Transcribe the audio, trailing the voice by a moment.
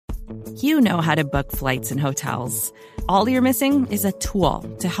You know how to book flights and hotels. All you're missing is a tool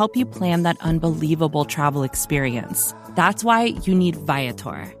to help you plan that unbelievable travel experience. That's why you need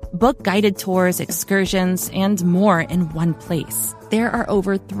Viator. Book guided tours, excursions, and more in one place. There are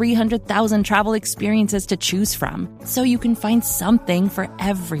over 300,000 travel experiences to choose from, so you can find something for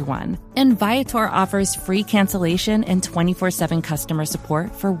everyone. And Viator offers free cancellation and 24/7 customer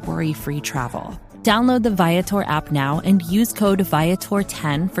support for worry-free travel. Download the Viator app now and use code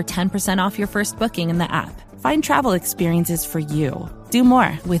Viator10 for 10% off your first booking in the app. Find travel experiences for you. Do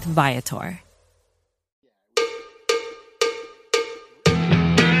more with Viator.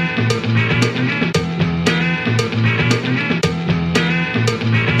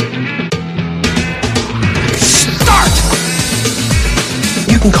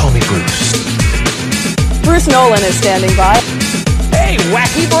 You can call me Bruce. Bruce Nolan is standing by. Hey,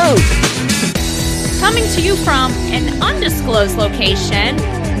 Wacky Bruce! Coming to you from an undisclosed location,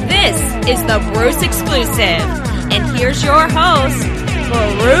 this is the Bruce Exclusive. And here's your host,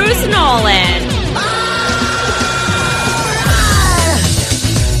 Bruce Nolan.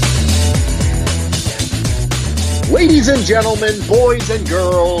 Ladies and gentlemen, boys and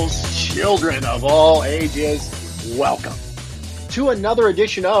girls, children of all ages, welcome to another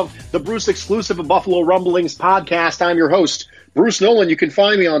edition of the Bruce Exclusive of Buffalo Rumblings podcast. I'm your host, Bruce Nolan. You can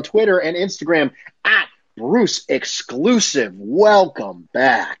find me on Twitter and Instagram at Bruce Exclusive. Welcome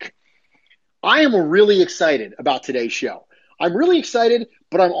back. I am really excited about today's show. I'm really excited,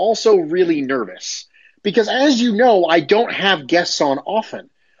 but I'm also really nervous because, as you know, I don't have guests on often.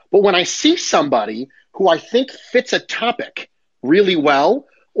 But when I see somebody who I think fits a topic really well,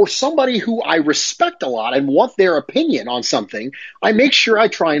 or somebody who I respect a lot and want their opinion on something, I make sure I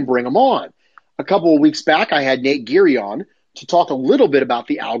try and bring them on. A couple of weeks back, I had Nate Geary on to talk a little bit about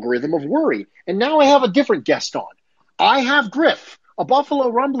the algorithm of worry. And now I have a different guest on. I have Griff, a Buffalo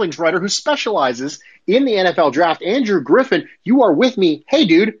Rumblings writer who specializes in the NFL draft. Andrew Griffin, you are with me. Hey,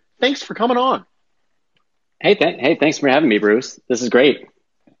 dude, thanks for coming on. Hey, thanks for having me, Bruce. This is great.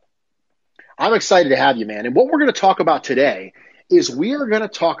 I'm excited to have you, man. And what we're going to talk about today is we are going to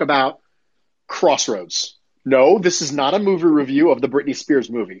talk about Crossroads. No, this is not a movie review of the Britney Spears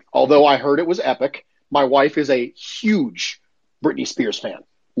movie, although I heard it was epic. My wife is a huge Britney Spears fan,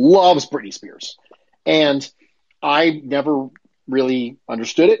 loves Britney Spears. And I never really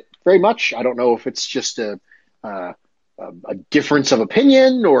understood it very much. I don't know if it's just a difference of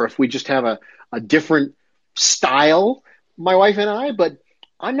opinion or if we just have a different style, my wife and I, but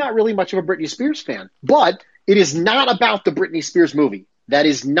I'm not really much of a Britney Spears fan. But it is not about the Britney Spears movie. That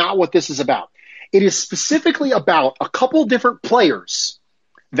is not what this is about. It is specifically about a couple different players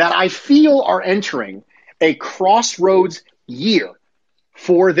that I feel are entering a crossroads year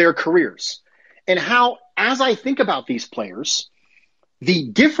for their careers. And how, as I think about these players, the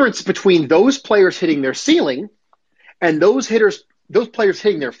difference between those players hitting their ceiling and those players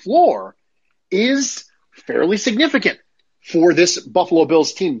hitting their floor is fairly significant for this Buffalo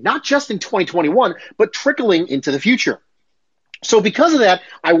Bills team, not just in 2021, but trickling into the future. So because of that,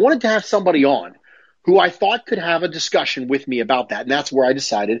 I wanted to have somebody on who I thought could have a discussion with me about that. And that's where I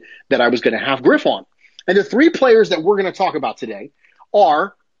decided that I was going to have Griff on. And the three players that we're going to talk about today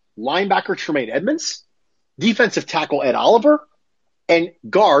are linebacker Tremaine Edmunds, defensive tackle Ed Oliver, and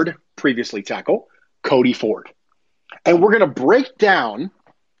guard, previously tackle, Cody Ford. And we're going to break down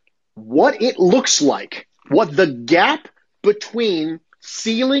what it looks like, what the gap between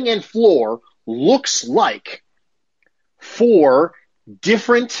ceiling and floor looks like for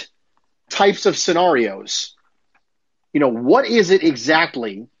different types of scenarios. You know, what is it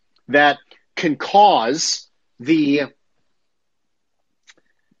exactly that can cause the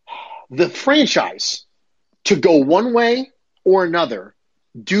franchise to go one way or another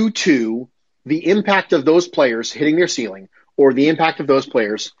due to the impact of those players hitting their ceiling or the impact of those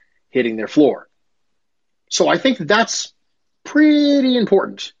players hitting their floor? So I think that's pretty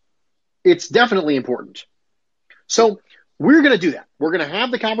important. It's definitely important. So we're going to do that. We're going to have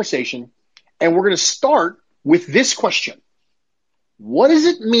the conversation, and we're going to start with this question. What does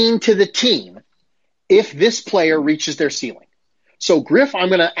it mean to the team if this player reaches their ceiling? So, Griff, I'm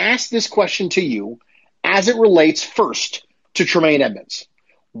going to ask this question to you as it relates first to Tremaine Edmunds.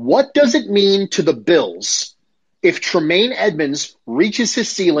 What does it mean to the Bills if Tremaine Edmunds reaches his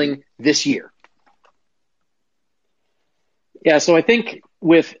ceiling this year? Yeah, so I think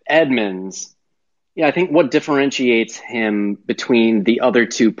with Edmunds, I think what differentiates him between the other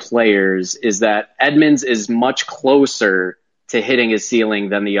two players is that Edmunds is much closer to hitting his ceiling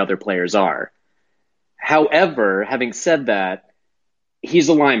than the other players are. However, having said that, he's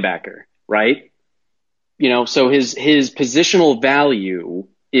a linebacker, right? You know, so his positional value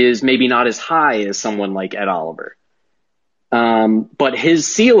is maybe not as high as someone like Ed Oliver. But his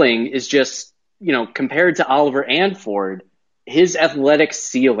ceiling is just, compared to Oliver and Ford, his athletic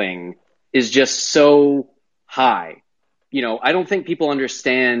ceiling is just so high. I don't think people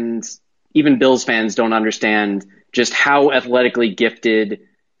understand, even Bills fans don't understand just how athletically gifted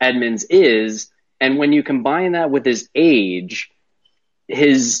Edmonds is. And when you combine that with his age,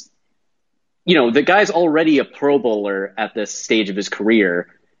 the guy's already a Pro Bowler at this stage of his career,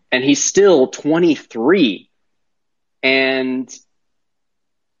 and he's still 23. And,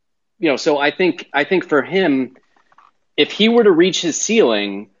 so I think for him, if he were to reach his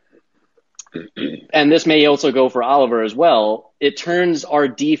ceiling, and this may also go for Oliver as well, it turns our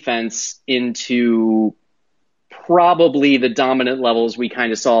defense into probably the dominant levels we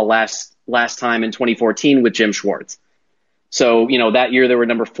kind of saw last time in 2014 with Jim Schwartz. So, that year they were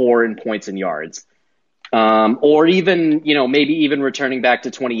number 4 in points and yards. Or even, maybe even returning back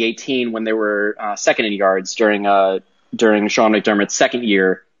to 2018 when they were second in yards during Sean McDermott's second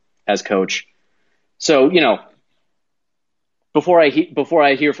year as coach. So, before I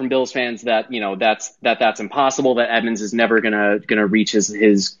hear from Bills fans that, that's impossible, that Edmonds is never gonna reach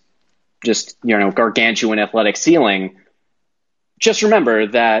his just, gargantuan athletic ceiling, just remember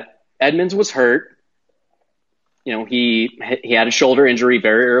that Edmonds was hurt. He had a shoulder injury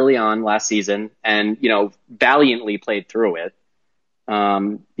very early on last season and, valiantly played through it.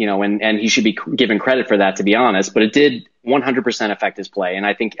 And he should be given credit for that, to be honest, but it did 100% affect his play. And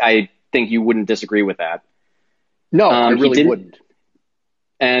I think you wouldn't disagree with that. No, I really wouldn't.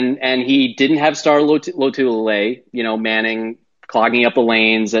 And he didn't have Star Lotulelei, Manning clogging up the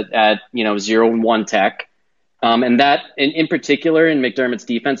lanes at 0-1 tech. And that in particular in McDermott's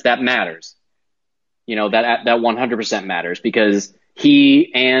defense, that matters. That 100% matters because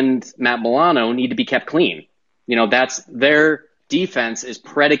he and Matt Milano need to be kept clean. That's their defense is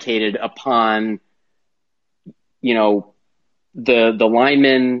predicated upon, the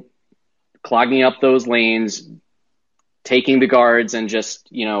linemen clogging up those lanes, taking the guards and just,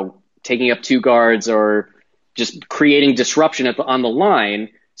 taking up 2 guards or just creating disruption on the line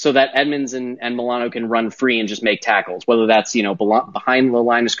so that Edmonds and Milano can run free and just make tackles, whether that's, behind the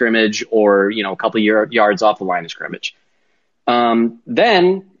line of scrimmage or, a couple of yards off the line of scrimmage.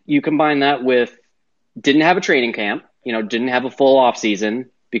 Then you combine that with didn't have a training camp, didn't have a full off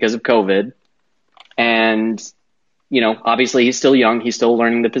season because of COVID. And, obviously he's still young. He's still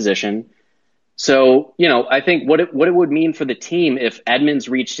learning the position. So, I think what it would mean for the team if Edmonds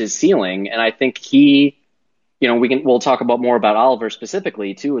reached his ceiling, and I think we'll talk more about Oliver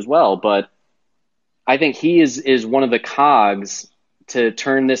specifically too as well, but I think he is one of the cogs to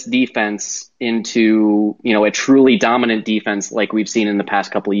turn this defense into, a truly dominant defense like we've seen in the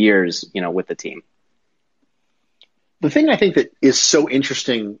past couple of years, with the team. The thing I think that is so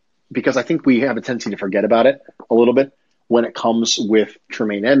interesting, because I think we have a tendency to forget about it a little bit when it comes with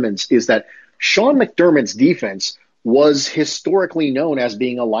Tremaine Edmonds, is that Sean McDermott's defense was historically known as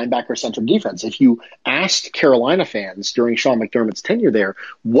being a linebacker-centric defense. If you asked Carolina fans during Sean McDermott's tenure there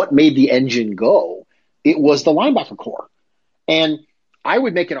what made the engine go, it was the linebacker core. And I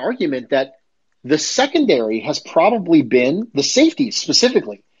would make an argument that the secondary has probably been, the safeties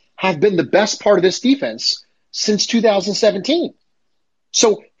specifically, have been the best part of this defense since 2017.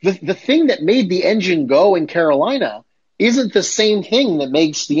 So the thing that made the engine go in Carolina isn't the same thing that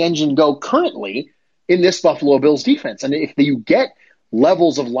makes the engine go currently in this Buffalo Bills defense. And if you get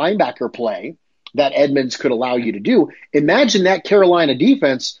levels of linebacker play that Edmonds could allow you to do, imagine that Carolina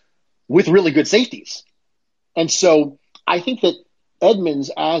defense with really good safeties. And so I think that Edmonds,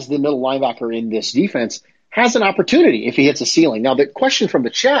 as the middle linebacker in this defense, has an opportunity if he hits a ceiling. Now, the question from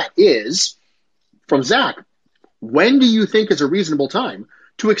the chat is, from Zach, when do you think is a reasonable time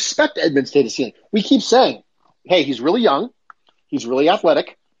to expect Edmonds to hit a ceiling? We keep saying, hey, he's really young, he's really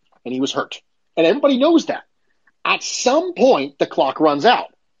athletic, and he was hurt. And everybody knows that. At some point, the clock runs out.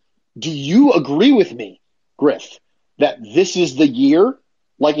 Do you agree with me, Griff, that this is the year?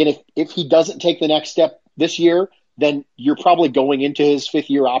 Like, and if he doesn't take the next step this year, then you're probably going into his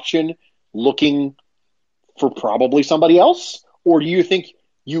 5th-year option looking for probably somebody else? Or do you think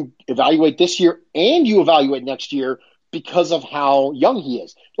you evaluate this year and you evaluate next year because of how young he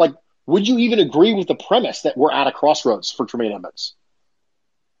is? Like, would you even agree with the premise that we're at a crossroads for Tremaine Edmonds?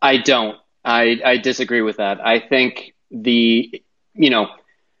 I don't. I disagree with that. I think what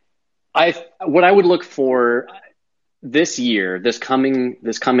I would look for this year, this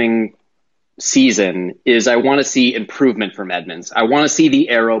coming season, is I want to see improvement from Edmonds. I want to see the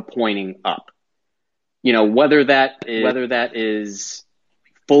arrow pointing up. Whether that is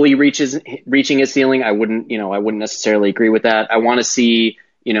fully reaching his ceiling, I wouldn't necessarily agree with that. I want to see,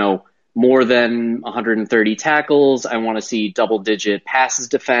 more than 130 tackles. I want to see double-digit passes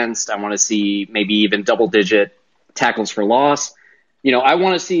defensed. I want to see maybe even double-digit tackles for loss. I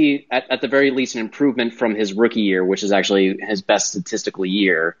want to see, at the very least, an improvement from his rookie year, which is actually his best statistical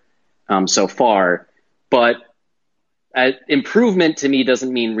year so far. But improvement to me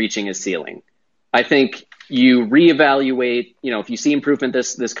doesn't mean reaching his ceiling. I think you reevaluate, if you see improvement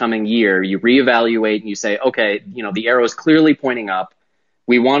this coming year, you reevaluate and you say, okay, the arrow is clearly pointing up.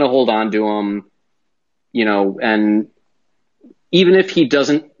 We want to hold on to him, and even if he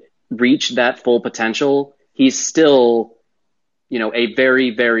doesn't reach that full potential, he's still, a very,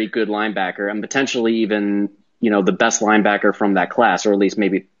 very good linebacker and potentially even, the best linebacker from that class, or at least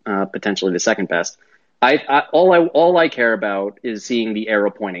maybe potentially the second best. All I care about is seeing the arrow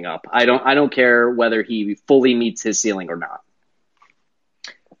pointing up. I don't care whether he fully meets his ceiling or not.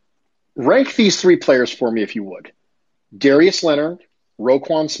 Rank these three players for me, if you would. Darius Leonard,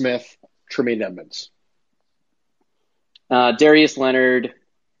 Roquan Smith, Tremaine Edmonds. Darius Leonard,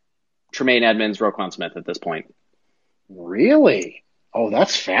 Tremaine Edmonds, Roquan Smith at this point. Really? Oh,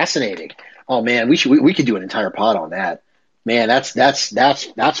 that's fascinating. Oh man, we could do an entire pod on that. Man, that's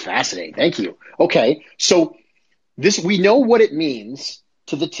fascinating. Thank you. Okay, so we know what it means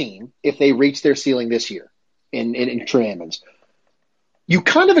to the team if they reach their ceiling this year in Tremaine Edmonds. You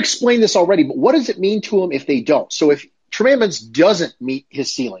kind of explained this already, but what does it mean to them if they don't? So if Tremaine Edmonds doesn't meet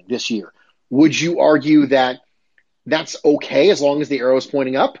his ceiling this year, would you argue that that's okay as long as the arrow is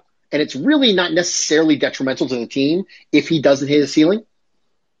pointing up? And it's really not necessarily detrimental to the team if he doesn't hit his ceiling?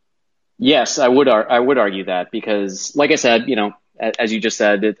 Yes, I would argue that because, like I said, as you just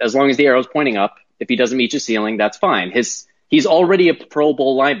said, as long as the arrow is pointing up, if he doesn't meet his ceiling, that's fine. He's already a Pro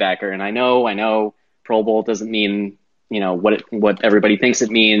Bowl linebacker, and I know Pro Bowl doesn't mean what everybody thinks it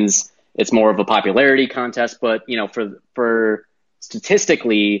means. It's more of a popularity contest, but for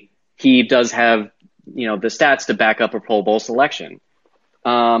statistically, he does have the stats to back up a Pro Bowl selection.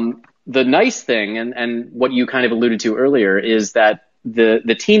 The nice thing, and what you kind of alluded to earlier, is that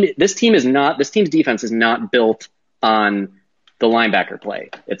this team's defense is not built on the linebacker play.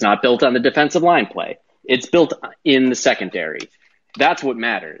 It's not built on the defensive line play. It's built in the secondary. That's what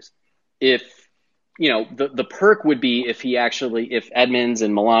matters. If the perk would be if Edmonds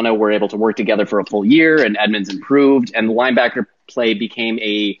and Milano were able to work together for a full year and Edmonds improved and the linebacker play became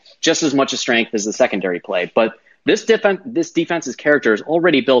just as much a strength as the secondary play. But this defense's character is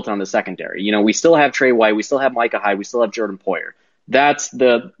already built on the secondary. We still have Trey White, we still have Micah Hyde, we still have Jordan Poyer. That's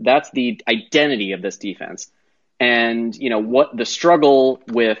the identity of this defense. And what the struggle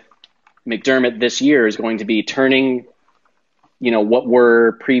with McDermott this year is going to be turning what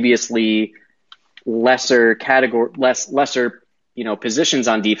were previously lesser positions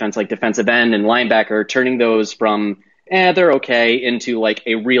on defense, like defensive end and linebacker, turning those from they're okay into like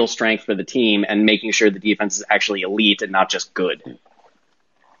a real strength for the team and making sure the defense is actually elite and not just good.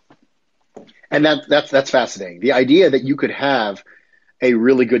 And that's fascinating. The idea that you could have a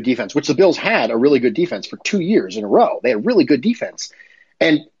really good defense, which the Bills had a really good defense for 2 years in a row. They had really good defense.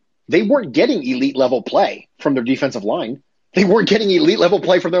 And they weren't getting elite level play from their defensive line. They weren't getting elite level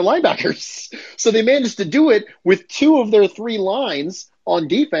play from their linebackers. So they managed to do it with 2 of their 3 lines on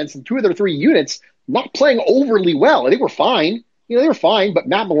defense and 2 of their 3 units not playing overly well. They were fine. They were fine. But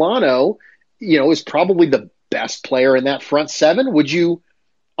Matt Milano, is probably the best player in that front 7. Would you,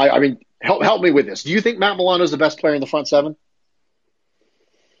 I mean, help me with this. Do you think Matt Milano is the best player in the front 7?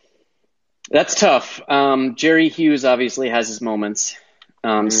 That's tough. Jerry Hughes obviously has his moments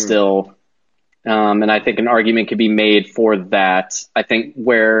still. And I think an argument could be made for that. I think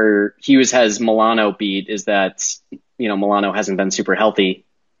where Hughes has Milano beat is that, Milano hasn't been super healthy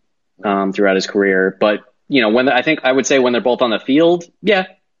throughout his career. But, I would say when they're both on the field, yeah,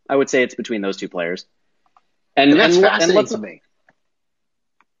 I would say it's between those 2 players. And that's fascinating to me.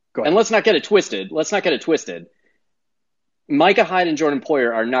 Go ahead. And let's not get it twisted. Micah Hyde and Jordan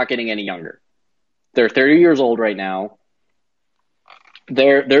Poyer are not getting any younger. They're 30 years old right now.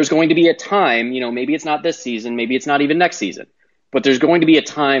 There's going to be a time, maybe it's not this season, maybe it's not even next season, but there's going to be a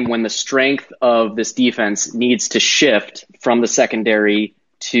time when the strength of this defense needs to shift from the secondary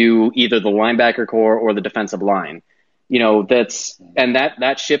to either the linebacker core or the defensive line.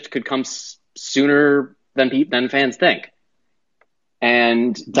 That shift could come sooner than fans think.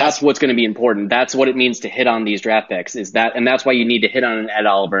 And that's what's going to be important. That's what it means to hit on these draft picks and that's why you need to hit on an Ed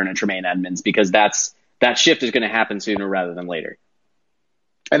Oliver and a Tremaine Edmonds, because that shift is going to happen sooner rather than later.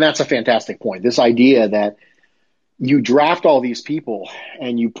 And that's a fantastic point. This idea that you draft all these people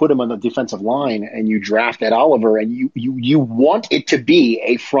and you put them on the defensive line and you draft Ed Oliver and you want it to be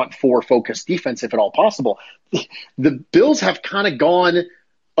a front 4 focused defense if at all possible. The Bills have kind of gone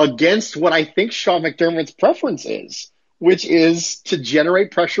against what I think Sean McDermott's preference is, which is to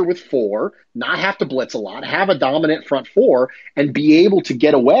generate pressure with four, not have to blitz a lot, have a dominant front four, and be able to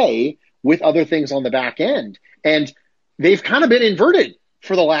get away with other things on the back end. And they've kind of been inverted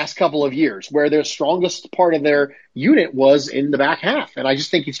for the last couple of years, where their strongest part of their unit was in the back half. And I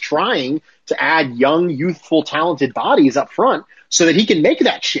just think he's trying to add young, youthful, talented bodies up front so that he can make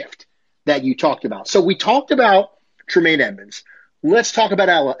that shift that you talked about. So we talked about Tremaine Edmonds. Let's talk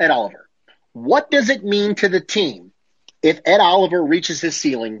about Ed Oliver. What does it mean to the team if Ed Oliver reaches his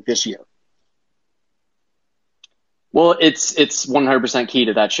ceiling this year? Well, it's 100% key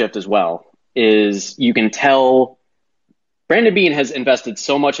to that shift as well, is you can tell Brandon Beane has invested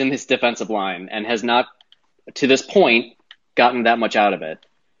so much in this defensive line and has not, to this point, gotten that much out of it.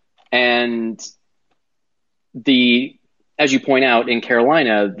 And as you point out, in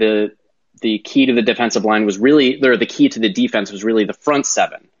Carolina, the key to the defensive line was really, or the key to the defense was really the front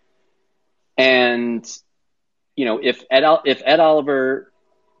seven. And, if Ed Oliver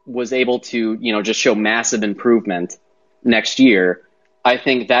was able to, just show massive improvement next year, I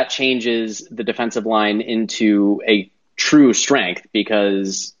think that changes the defensive line into a true strength,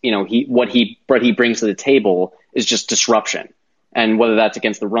 because, what he brings to the table is just disruption, and whether that's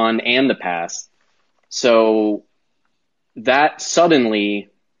against the run and the pass. So that suddenly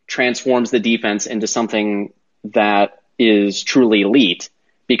transforms the defense into something that is truly elite,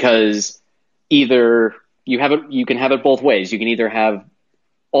 because either you can have it both ways. You can either have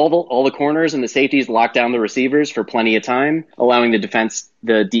all the corners and the safeties lock down the receivers for plenty of time, allowing the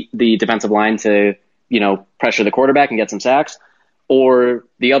defensive line to, pressure the quarterback and get some sacks, or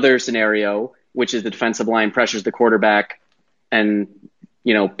the other scenario, which is the defensive line pressures the quarterback and,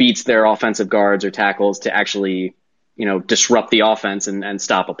 beats their offensive guards or tackles to actually, disrupt the offense and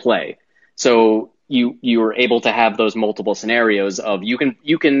stop a play. So you are able to have those multiple scenarios of you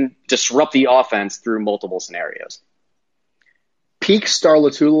can disrupt the offense through multiple scenarios. Peak Star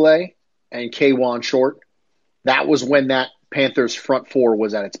Lotulelei and K'Wan Short, that was when that Panthers front four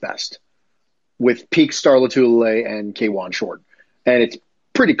was at its best, with peak Star Lotulelei and K'Wan Short. And it's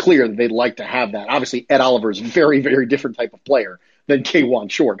pretty clear that they'd like to have that. Obviously, Ed Oliver is a very, very different type of player than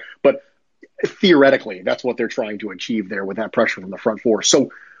K'Wan Short, but theoretically, that's what they're trying to achieve there with that pressure from the front four.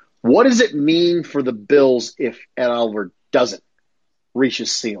 So what does it mean for the Bills if Ed Oliver doesn't reach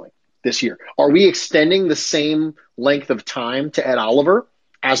his ceiling this year? Are we extending the same length of time to Ed Oliver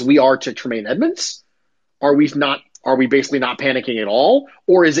as we are to Tremaine Edmonds? Are we basically not panicking at all?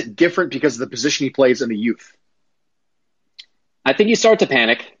 Or is it different because of the position he plays in the youth? I think you start to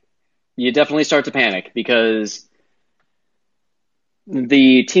panic. You definitely start to panic, because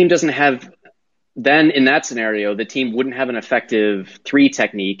the team doesn't have, then in that scenario, the team wouldn't have an effective 3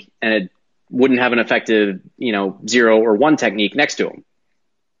 technique, and it wouldn't have an effective, 0 or 1 technique next to him.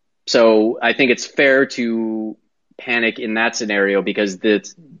 So I think it's fair to panic in that scenario, because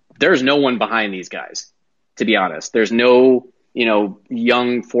there's no one behind these guys, to be honest. There's no,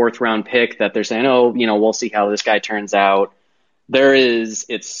 young 4th round pick that they're saying, we'll see how this guy turns out.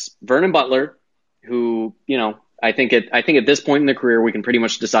 It's Vernon Butler, who, I think at this point in the career, we can pretty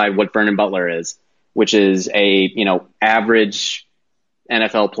much decide what Vernon Butler is, which is a, average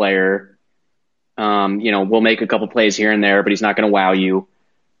NFL player. Will make a couple plays here and there, but he's not going to wow you.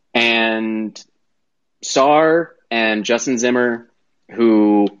 And Sarr and Justin Zimmer,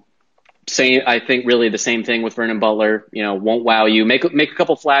 who say, I think really the same thing with Vernon Butler, won't wow you, make a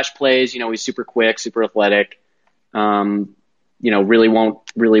couple flash plays. He's super quick, super athletic. Really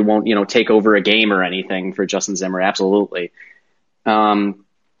won't, take over a game or anything for Justin Zimmer. Absolutely. And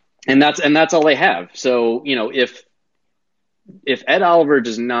that's all they have. So, if Ed Oliver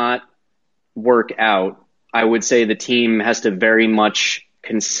does not work out, I would say the team has to very much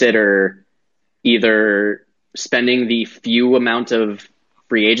consider either spending the few amount of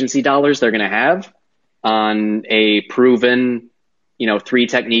free agency dollars they're going to have on a proven, 3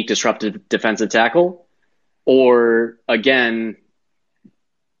 technique disruptive defensive tackle, or again,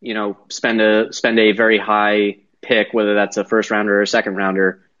 spend a very high pick, whether that's a 1st rounder or a 2nd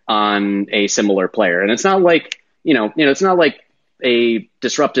rounder, on a similar player. And it's not like, it's not like a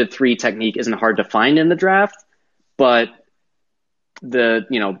disruptive 3 technique isn't hard to find in the draft, but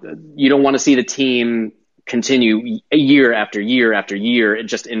you don't want to see the team continue year after year after year and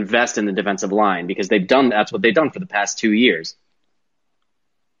just invest in the defensive line, because that's what they've done for the past 2 years.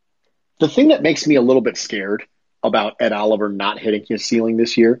 The thing that makes me a little bit scared about Ed Oliver not hitting his ceiling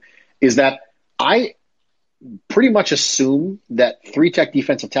this year is that I pretty much assume that 3-tech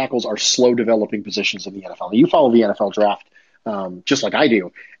defensive tackles are slow developing positions in the NFL. You follow the NFL draft just like I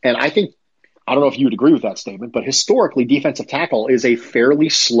do. And I think I don't know if you would agree with that statement, but historically, defensive tackle is a fairly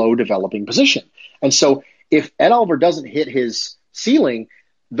slow developing position. And so if Ed Oliver doesn't hit his ceiling,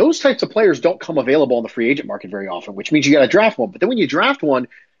 those types of players don't come available on the free agent market very often, which means you got to draft one. But then when you draft one,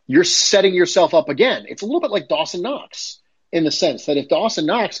 you're setting yourself up again. It's a little bit like Dawson Knox in the sense that if Dawson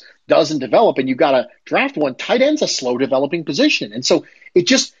Knox doesn't develop and you got to draft one, tight end's a slow developing position. And so it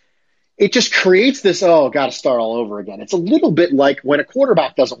just creates this, got to start all over again. It's a little bit like when a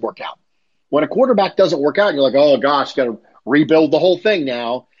quarterback doesn't work out. When a quarterback doesn't work out, you're like, oh gosh, got to rebuild the whole thing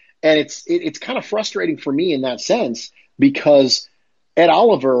now. And it's kind of frustrating for me in that sense because Ed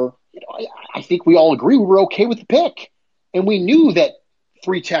Oliver, I think we all agree we were okay with the pick. And we knew that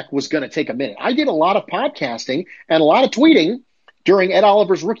 3 Tech was going to take a minute. I did a lot of podcasting and a lot of tweeting during Ed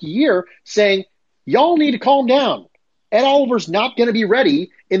Oliver's rookie year saying, y'all need to calm down. Ed Oliver's not going to be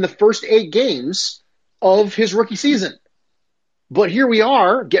ready in the first 8 games of his rookie season. But here we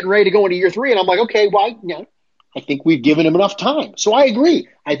are getting ready to go into year 3. And I'm like, okay, well, I think we've given him enough time. So I agree.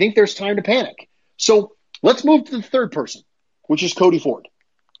 I think there's time to panic. So let's move to the third person, which is Cody Ford.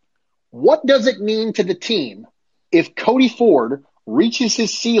 What does it mean to the team if Cody Ford reaches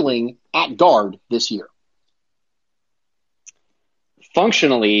his ceiling at guard this year?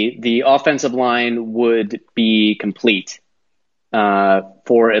 Functionally, the offensive line would be complete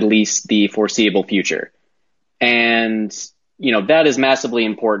for at least the foreseeable future. And, that is massively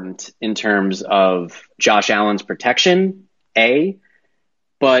important in terms of Josh Allen's protection,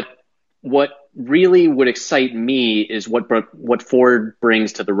 but what really would excite me is what Ford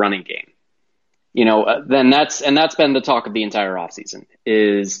brings to the running game. Then that's been the talk of the entire offseason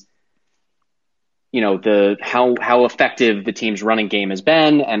is, how effective the team's running game has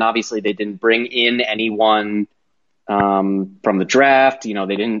been. And obviously they didn't bring in anyone from the draft. They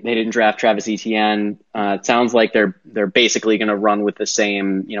didn't draft Travis Etienne. It sounds like they're basically going to run with the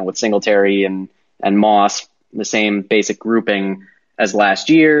same, with Singletary and Moss, the same basic grouping as last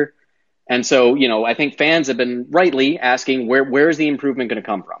year. And so, I think fans have been rightly asking where is the improvement going to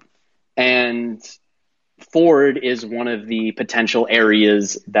come from? And Ford is one of the potential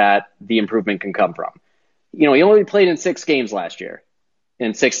areas that the improvement can come from. He only played in 6 games last year,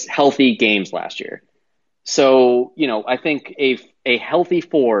 in 6 healthy games last year. So, I think a healthy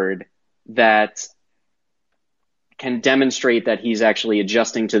Ford that can demonstrate that he's actually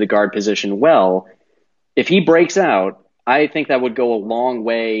adjusting to the guard position well, if he breaks out, I think that would go a long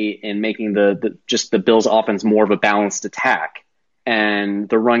way in making the Bills offense more of a balanced attack and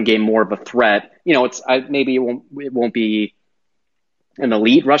the run game more of a threat. Maybe it won't be an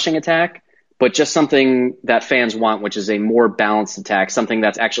elite rushing attack, but just something that fans want, which is a more balanced attack, something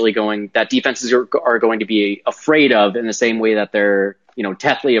that's actually that defenses are going to be afraid of in the same way that they're,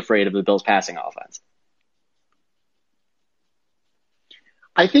 deathly afraid of the Bills passing offense.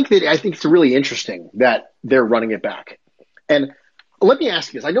 I think it's really interesting that they're running it back. And let me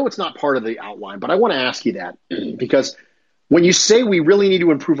ask you this. I know it's not part of the outline, but I want to ask you that because when you say we really need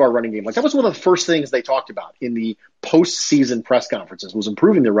to improve our running game, like that was one of the first things they talked about in the postseason press conferences was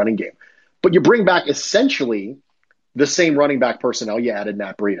improving the running game. But you bring back essentially the same running back personnel. You added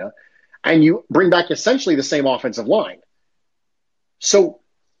Matt Breida, and you bring back essentially the same offensive line. So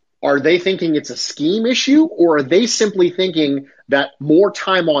are they thinking it's a scheme issue, or are they simply thinking that more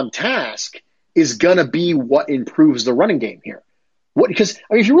time on task is going to be what improves the running game here? Because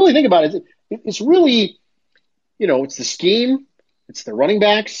if you really think about it, it's really, it's the scheme, it's the running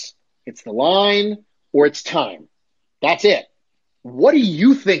backs, it's the line, or it's time. That's it. What do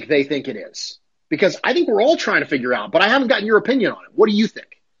you think they think it is? Because I think we're all trying to figure out, but I haven't gotten your opinion on it. What do you think?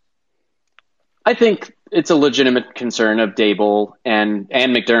 I think it's a legitimate concern of Dable and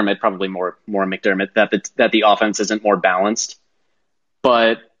McDermott, probably more McDermott, that the offense isn't more balanced.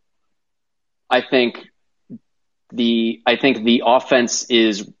 But I think the offense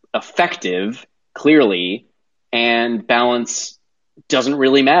is effective, clearly, and balance doesn't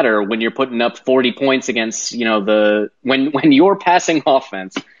really matter when you're putting up 40 points against, when your passing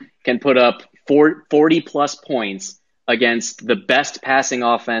offense can put up 40 plus points against the best passing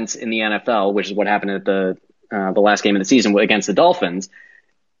offense in the NFL, which is what happened at the last game of the season against the Dolphins.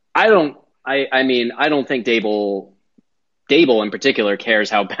 I don't think Dable in particular cares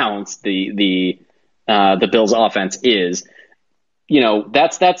how balanced the Bills offense is.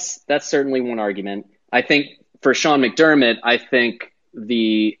 That's certainly one argument. I think for Sean McDermott, I think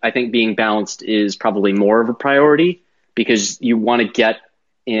being balanced is probably more of a priority because you want to get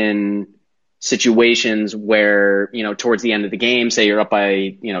in situations where, towards the end of the game, say you're up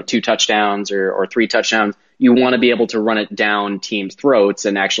by, 2 touchdowns or 3 touchdowns, you want to be able to run it down teams' throats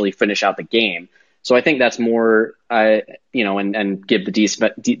and actually finish out the game. So I think that's more, and give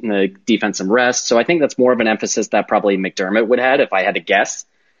the defense some rest. So I think that's more of an emphasis that probably McDermott would have if I had to guess.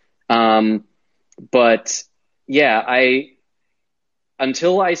 But yeah,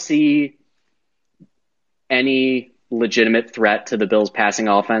 until I see any legitimate threat to the Bills' passing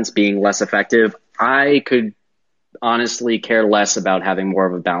offense being less effective, I could honestly care less about having more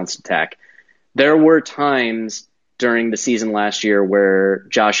of a balanced attack. There were times during the season last year where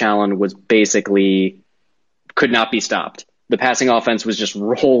Josh Allen was basically could not be stopped. The passing offense was just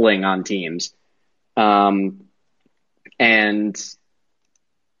rolling on teams. And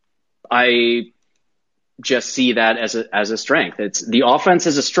I just see that as a strength. It's the offense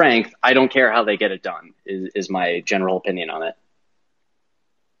is a strength. I don't care how they get it done is my general opinion on it.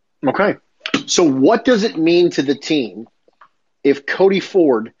 Okay. So what does it mean to the team if Cody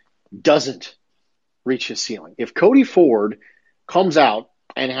Ford doesn't reach his ceiling? If Cody Ford comes out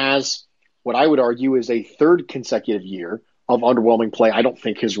and has what I would argue is a third consecutive year of underwhelming play, I don't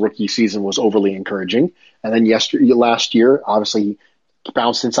think his rookie season was overly encouraging. And then last year, obviously, he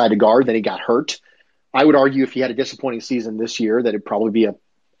bounced inside a guard, then he got hurt. I would argue if he had a disappointing season this year, that it'd probably be a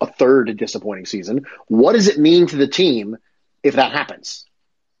third disappointing season. What does it mean to the team if that happens?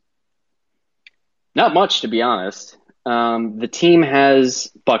 Not much, to be honest. The team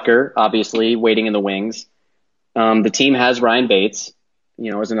has Butker, obviously, waiting in the wings. The team has Ryan Bates,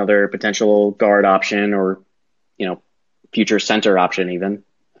 as another potential guard option or, future center option even.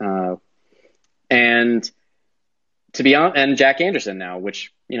 And to be honest, and Jack Anderson now,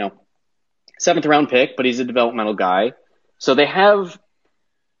 which, 7th round pick, but he's a developmental guy. So they have,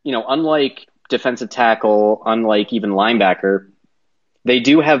 unlike defensive tackle, unlike even linebacker, they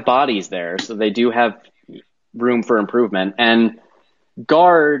do have bodies there. So they do have room for improvement. And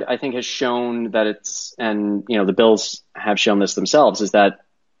guard, I think, has shown that the Bills have shown this themselves, is that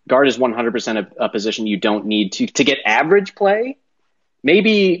guard is 100% a position you don't need to get average play.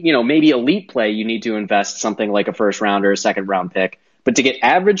 Maybe elite play, you need to invest something like a first round or a second round pick. But to get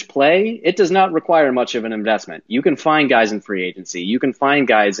average play, it does not require much of an investment. You can find guys in free agency. You can find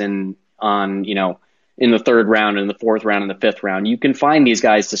guys in the 3rd round and the 4th round and the 5th round. You can find these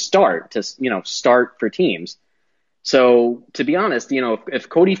guys to start for teams. So to be honest, if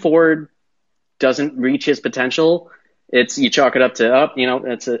Cody Ford doesn't reach his potential, you chalk it up to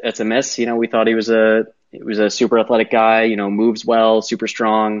it's a miss. We thought he was a super athletic guy, moves well, super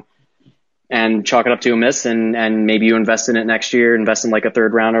strong, and chalk it up to a miss. And maybe you invest in it next year, invest in like a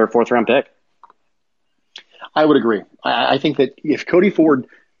 3rd round or a 4th round pick. I would agree. I think that if Cody Ford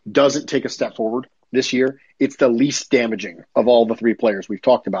doesn't take a step forward this year, it's the least damaging of all the 3 players we've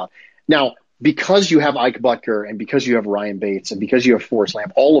talked about. Now, because you have Ike Butker and because you have Ryan Bates and because you have Forrest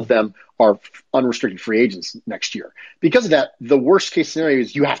Lamb, all of them are unrestricted free agents next year. Because of that, the worst case scenario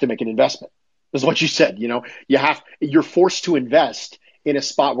is you have to make an investment. That's what you said. You're forced to invest in a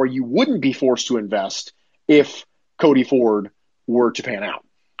spot where you wouldn't be forced to invest if Cody Ford were to pan out.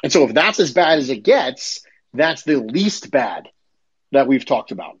 And so if that's as bad as it gets, that's the least bad that we've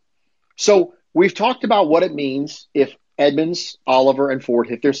talked about. So we've talked about what it means if Edmonds, Oliver, and Ford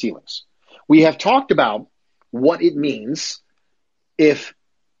hit their ceilings. We have talked about what it means if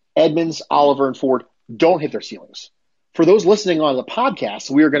Edmonds, Oliver, and Ford don't hit their ceilings. For those listening on the podcast,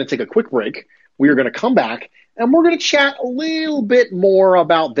 we are going to take a quick break. We are going to come back, and we're going to chat a little bit more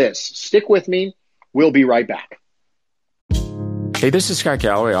about this. Stick with me. We'll be right back. Hey, this is Scott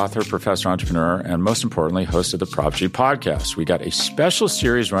Galloway, author, professor, entrepreneur, and most importantly, host of the Prop G podcast. We got a special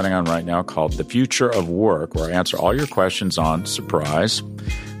series running on right now called The Future of Work, where I answer all your questions on, surprise,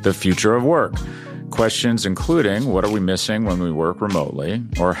 the future of work. Questions including, what are we missing when we work remotely?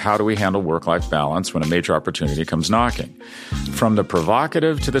 Or how do we handle work-life balance when a major opportunity comes knocking? From the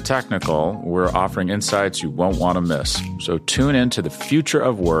provocative to the technical, we're offering insights you won't want to miss. So tune in to The Future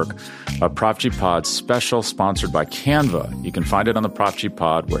of Work, a Prop G Pod special sponsored by Canva. You can find it on the Prop G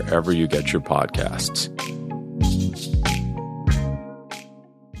Pod wherever you get your podcasts.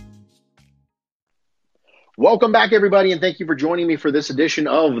 Welcome back, everybody, and thank you for joining me for this edition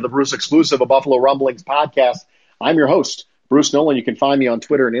of the Bruce Exclusive, a Buffalo Rumblings podcast. I'm your host, Bruce Nolan. You can find me on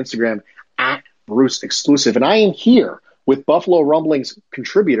Twitter and Instagram at Bruce Exclusive. And I am here with Buffalo Rumblings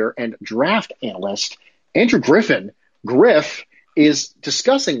contributor and draft analyst, Andrew Griffin. Griff is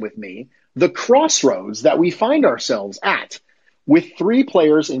discussing with me the crossroads that we find ourselves at with 3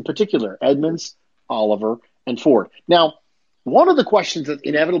 players in particular, Edmonds, Oliver, and Ford. Now, one of the questions that's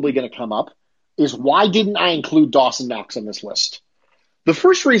inevitably going to come up is why didn't I include Dawson Knox on this list? The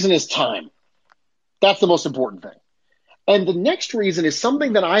first reason is time. That's the most important thing. And the next reason is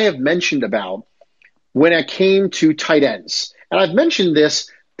something that I have mentioned about when it came to tight ends. And I've mentioned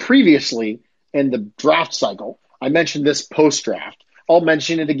this previously and the draft cycle. I mentioned this post-draft. I'll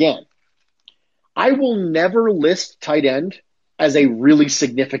mention it again. I will never list tight end as a really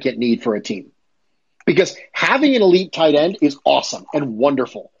significant need for a team because having an elite tight end is awesome and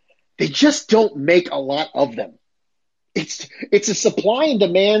wonderful. They just don't make a lot of them. It's a supply and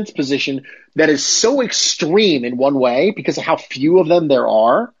demand position that is so extreme in one way because of how few of them there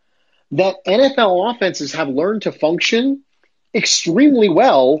are that NFL offenses have learned to function extremely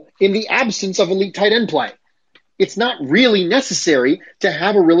well in the absence of elite tight end play. It's not really necessary to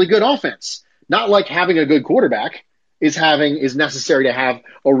have a really good offense. Not like having a good quarterback is necessary to have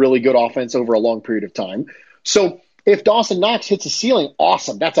a really good offense over a long period of time. So if Dawson Knox hits a ceiling,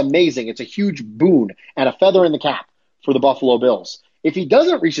 awesome. That's amazing. It's a huge boon and a feather in the cap for the Buffalo Bills. If he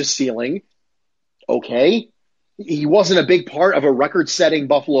doesn't reach a ceiling, okay, he wasn't a big part of a record-setting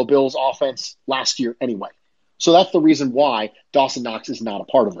Buffalo Bills offense last year anyway. So that's the reason why Dawson Knox is not a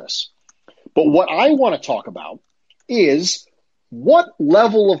part of this. But what I want to talk about is what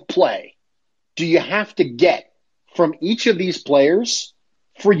level of play do you have to get from each of these players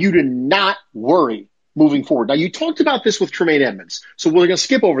for you to not worry moving forward? Now, you talked about this with Tremaine Edmonds, so we're going to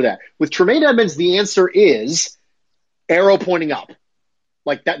skip over that. With Tremaine Edmonds, the answer is arrow pointing up.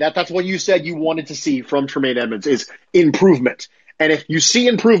 Like that's what you said you wanted to see from Tremaine Edmonds is improvement. And if you see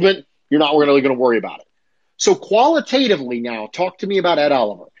improvement, you're not really going to worry about it. So qualitatively now, talk to me about Ed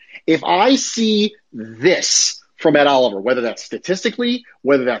Oliver. If I see this from Ed Oliver, whether that's statistically,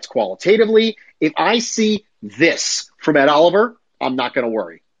 whether that's qualitatively, if I see this from Ed Oliver, I'm not going to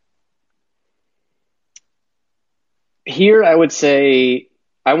worry. Here, I would say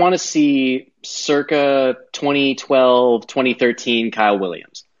I want to see circa 2012, 2013 Kyle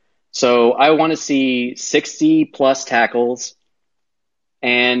Williams. So I want to see 60-plus tackles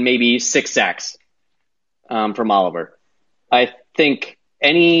and maybe 6 sacks from Oliver. I think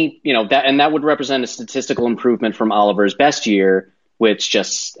that would represent a statistical improvement from Oliver's best year, which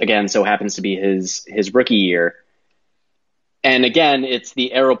just, again, so happens to be his rookie year. And again, it's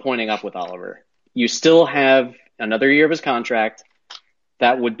the arrow pointing up with Oliver. You still have another year of his contract.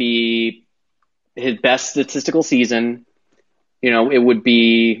 That would be his best statistical season. It would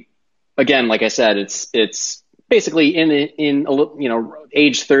be, again, like I said, it's basically in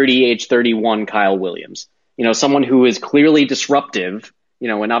age 30, age 31 Kyle Williams. Someone who is clearly disruptive,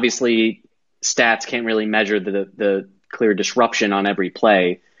 and obviously stats can't really measure the clear disruption on every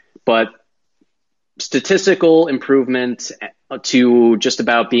play, but statistical improvement to just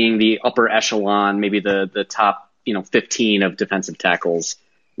about being the upper echelon, maybe the top 15 of defensive tackles,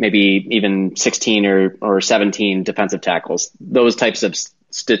 maybe even 16 or 17 defensive tackles, those types of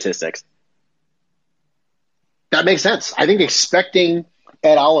statistics. That makes sense. I think expecting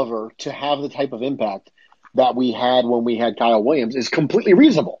Ed Oliver to have the type of impact that we had when we had Kyle Williams is completely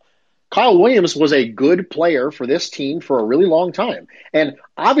reasonable. Kyle Williams was a good player for this team for a really long time. And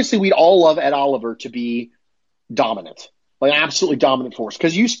obviously we'd all love Ed Oliver to be dominant, like an absolutely dominant force,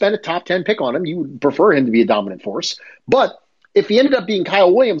 because you spent a top 10 pick on him. You would prefer him to be a dominant force. But if he ended up being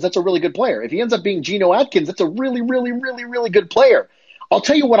Kyle Williams, that's a really good player. If he ends up being Geno Atkins, that's a really, really, really, really good player. I'll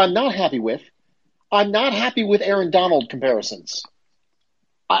tell you what I'm not happy with. I'm not happy with Aaron Donald comparisons.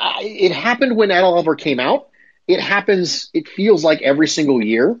 It happened when Ed Oliver came out. It happens, it feels like every single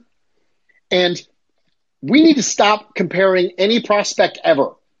year. And we need to stop comparing any prospect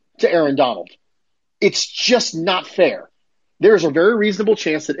ever to Aaron Donald. It's just not fair. There's a very reasonable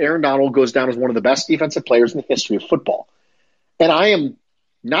chance that Aaron Donald goes down as one of the best defensive players in the history of football. And I am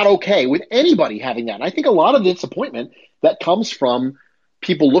not okay with anybody having that. And I think a lot of the disappointment that comes from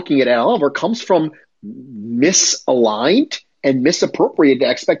people looking at Ed Oliver comes from misaligned and misappropriated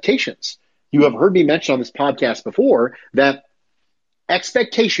expectations. You have heard me mention on this podcast before that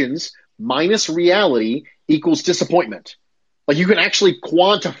expectations minus reality equals disappointment. Like you can actually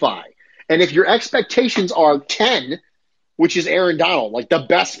quantify. And if your expectations are 10, which is Aaron Donald, like the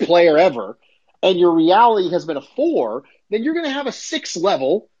best player ever, and your reality has been a 4, then you're going to have a 6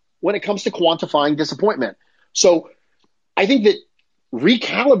 level when it comes to quantifying disappointment. So I think that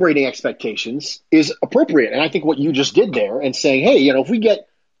recalibrating expectations is appropriate. And I think what you just did there and saying, hey, if we get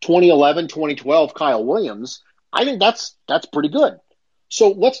 2011, 2012 Kyle Williams, I think that's pretty good. So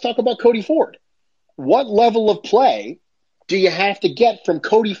let's talk about Cody Ford. What level of play do you have to get from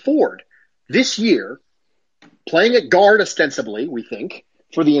Cody Ford this year, playing at guard ostensibly, we think,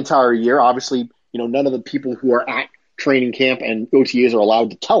 for the entire year? Obviously, none of the people who are at training camp and OTAs are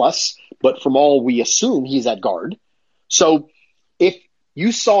allowed to tell us, but from all we assume, he's at guard. So if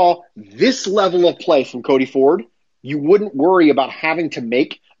you saw this level of play from Cody Ford, you wouldn't worry about having to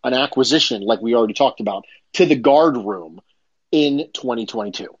make an acquisition, like we already talked about, to the guard room in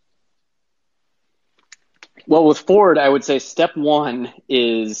 2022. Well, with Ford, I would say step one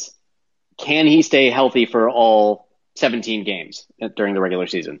is, can he stay healthy for all 17 games during the regular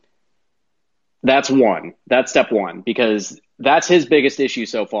season? That's one. That's step one, because that's his biggest issue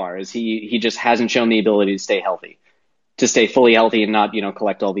so far, is he just hasn't shown the ability to stay healthy, to stay fully healthy and not,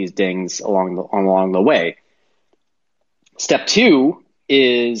 collect all these dings along the way. Step two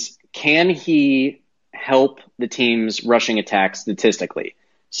is, can he help the team's rushing attack statistically?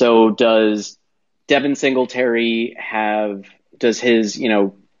 So does Devin Singletary does his,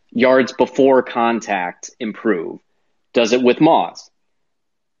 yards before contact improve? Does it with Moss?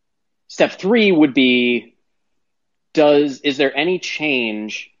 Step three would be, is there any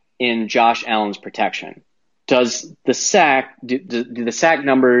change in Josh Allen's protection? Does do the sack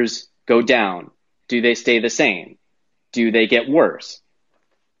numbers go down? Do they stay the same? Do they get worse?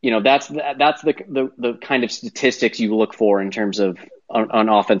 That's the kind of statistics you look for in terms of an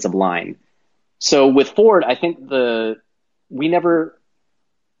offensive line. So with Ford, I think we never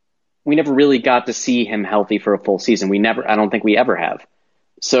really got to see him healthy for a full season. I don't think we ever have.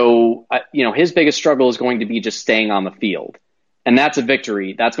 So, his biggest struggle is going to be just staying on the field. And that's a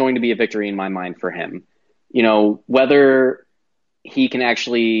victory. That's going to be a victory in my mind for him. Whether he can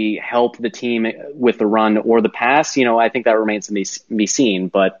actually help the team with the run or the pass, I think that remains to be seen.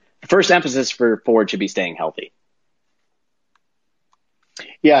 But the first emphasis for Ford should be staying healthy.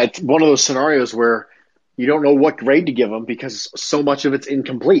 Yeah, it's one of those scenarios where you don't know what grade to give him because so much of it's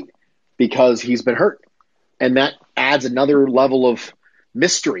incomplete because he's been hurt. And that adds another level of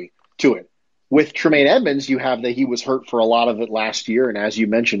mystery to it. With Tremaine Edmonds, you have that he was hurt for a lot of it last year, and as you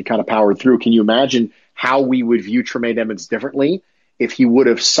mentioned, kind of powered through. Can you imagine how we would view Tremaine Edmonds differently if he would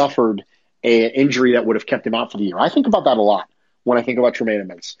have suffered an injury that would have kept him out for the year? I think about that a lot when I think about Tremaine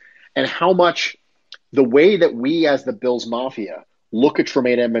Edmonds and how much the way that we as the Bills Mafia look at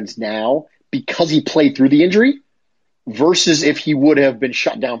Tremaine Edmonds now because he played through the injury versus if he would have been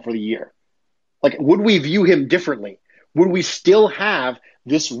shut down for the year. Like, would we view him differently? Would we still have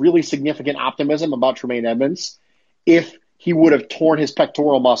this really significant optimism about Tremaine Edmonds if he would have torn his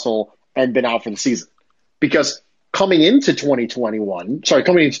pectoral muscle and been out for the season? Because coming into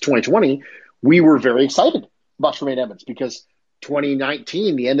 2020, we were very excited about Tremaine Edmonds because the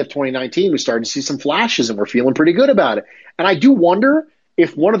end of 2019, we started to see some flashes and we're feeling pretty good about it. And I do wonder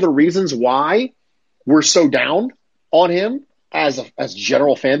if one of the reasons why we're so down on him as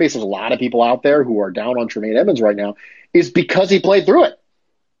general fan base, there's a lot of people out there who are down on Tremaine Edmonds right now, is because he played through it.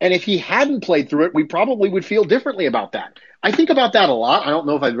 And if he hadn't played through it, we probably would feel differently about that. I think about that a lot. I don't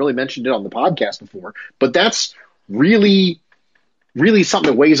know if I've really mentioned it on the podcast before, but that's really, really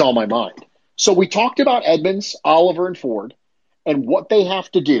something that weighs on my mind. So we talked about Edmonds, Oliver, and Ford and what they have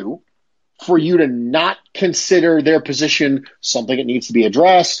to do for you to not consider their position something that needs to be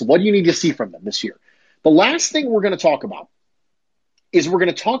addressed. What do you need to see from them this year? The last thing we're going to talk about is we're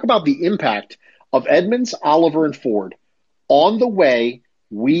going to talk about the impact of Edmonds, Oliver, and Ford on the way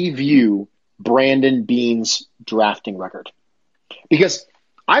we view Brandon Beane's drafting record. Because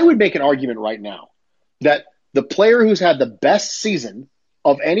I would make an argument right now that the player who's had the best season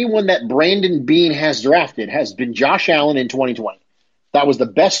of anyone that Brandon Beane has drafted has been Josh Allen in 2020. That was the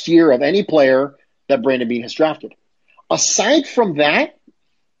best year of any player that Brandon Beane has drafted. Aside from that,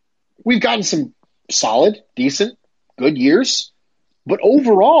 we've gotten some solid, decent, good years. But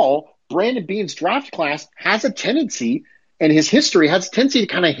overall, Brandon Beane's draft class has a tendency, and his history has a tendency to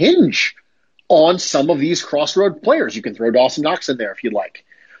kind of hinge on some of these crossroads players. You can throw Dawson Knox in there if you'd like.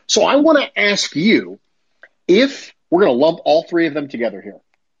 So I want to ask you, if we're going to lump all three of them together here,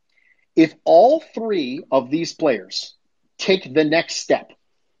 if all three of these players take the next step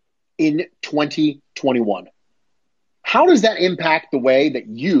in 2021, how does that impact the way that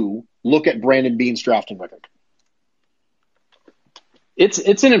you look at Brandon Beane's drafting record?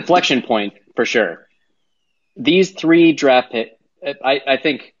 It's an inflection point for sure. These three draft picks, I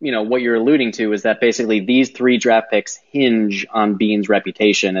think, what you're alluding to is that basically these three draft picks hinge on Beane's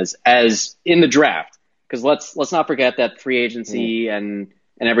reputation as in the draft. Because let's not forget that free agency and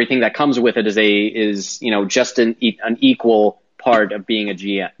everything that comes with it is just an equal part of being a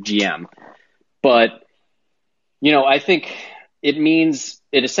GM. But I think it means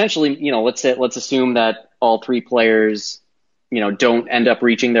it essentially, let's assume that all three players don't end up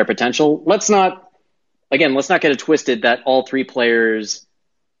reaching their potential. Let's not get it twisted that all three players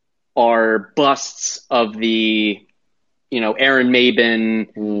are busts of the, Aaron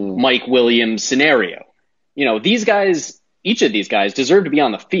Maben, Mike Williams scenario. These guys, each of these guys deserve to be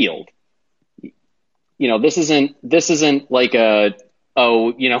on the field. This isn't like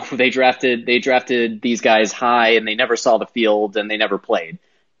they drafted these guys high and they never saw the field and they never played.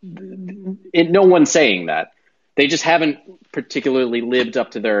 no one's saying that. They just haven't particularly lived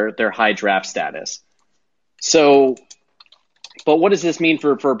up to their high draft status. So, but what does this mean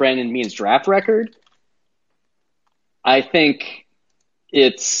for Brandon Beane's draft record? I think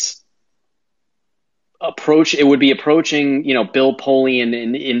it would be approaching, Bill Polian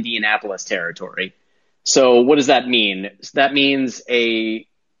in Indianapolis territory. So what does that mean? That means a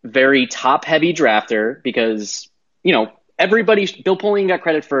very top-heavy drafter because, Bill Polian got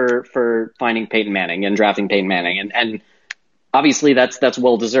credit for finding Peyton Manning and drafting Peyton Manning. And obviously that's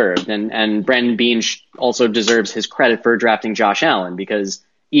well-deserved. And Brandon Beane also deserves his credit for drafting Josh Allen because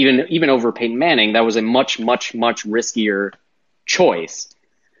even over Peyton Manning, that was a much, much, much riskier choice.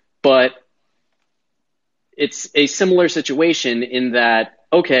 But it's a similar situation in that,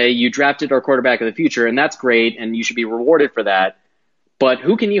 okay, you drafted our quarterback of the future, and that's great, and you should be rewarded for that. But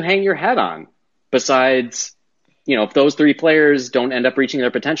who can you hang your hat on besides, if those three players don't end up reaching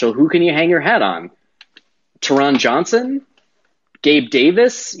their potential, who can you hang your hat on? Teron Johnson? Gabe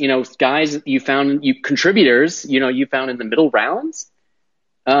Davis? Guys contributors, you found in the middle rounds?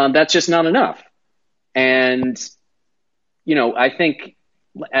 That's just not enough. And, I think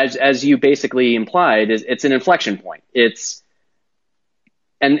as you basically implied, it's an inflection point.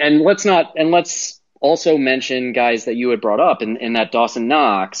 And let's also mention guys that you had brought up in that Dawson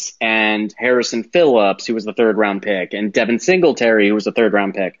Knox and Harrison Phillips, who was the 3rd round pick, and Devin Singletary, who was the 3rd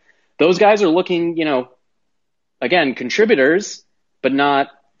round pick. Those guys are looking, again, contributors, but not,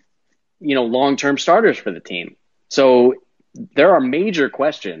 long-term starters for the team. So there are major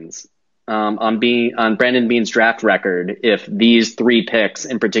questions on Brandon Beane's draft record if these 3 picks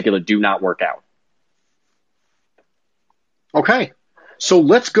in particular do not work out. Okay. So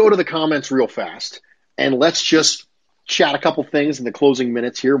let's go to the comments real fast, and let's just chat a couple things in the closing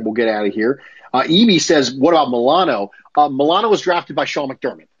minutes here, and we'll get out of here. Evie says, what about Milano? Milano was drafted by Sean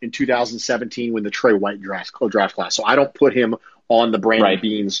McDermott in 2017 when the Trey White draft class, so I don't put him on the Brandon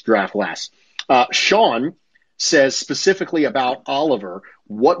Beane's draft class. Sean says specifically about Oliver,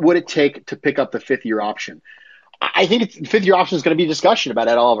 what would it take to pick up the 5th-year option? I think the 5th-year option is going to be a discussion about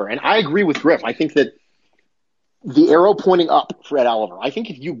Ed Oliver, and I agree with Griff. I think that the arrow pointing up for Ed Oliver. I think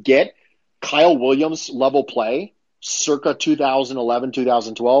if you get Kyle Williams level play circa 2011,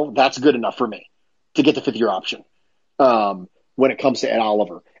 2012, that's good enough for me to get the 5th-year option when it comes to Ed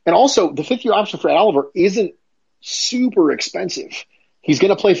Oliver. And also, the 5th-year option for Ed Oliver isn't super expensive. He's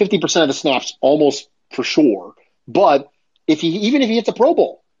going to play 50% of the snaps almost for sure. But even if he hits a Pro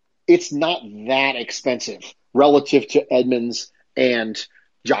Bowl, it's not that expensive relative to Edmonds and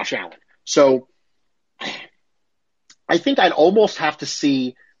Josh Allen. So I think I'd almost have to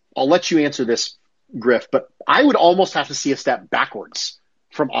see, I'll let you answer this, Griff, but I would almost have to see a step backwards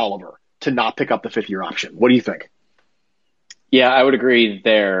from Oliver to not pick up the 5th-year option. What do you think? Yeah, I would agree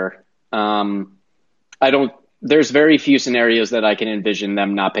there. There's very few scenarios that I can envision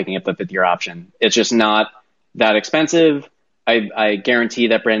them not picking up the 5th-year option. It's just not that expensive. I guarantee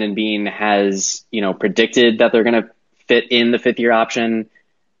that Brandon Beane has, predicted that they're going to fit in the 5th-year option.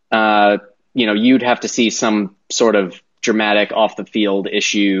 You'd have to see some sort of dramatic off the field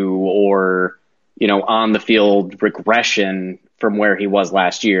issue or, on the field regression from where he was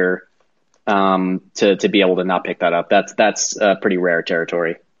last year, to be able to not pick that up. That's pretty rare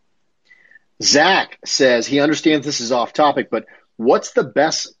territory. Zach says he understands this is off topic, but what's the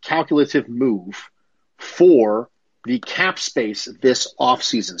best calculative move for the cap space this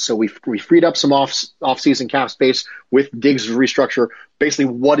offseason? So we freed up some offseason cap space with Diggs' restructure. Basically,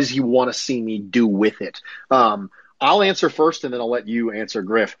 what does he want to see me do with it? I'll answer first, and then I'll let you answer,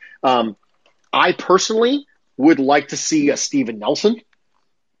 Griff. I personally would like to see a Steven Nelson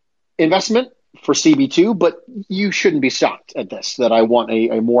investment for CB2, but you shouldn't be shocked at this, that I want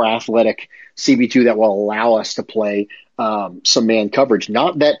a more athletic CB2 that will allow us to play some man coverage.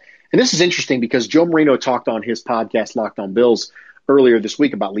 Not that, and this is interesting because Joe Marino talked on his podcast, Locked on Bills, earlier this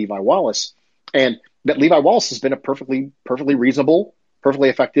week about Levi Wallace, and that Levi Wallace has been a perfectly reasonable, perfectly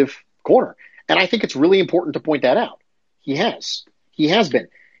effective corner. And I think it's really important to point that out. He has been.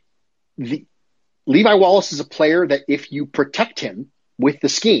 Levi Wallace is a player that if you protect him with the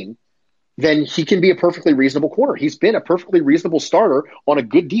scheme, then he can be a perfectly reasonable corner. He's been a perfectly reasonable starter on a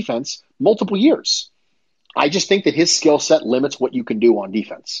good defense multiple years. I just think that his skill set limits what you can do on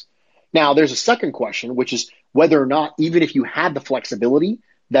defense. Now, there's a second question, which is whether or not, even if you had the flexibility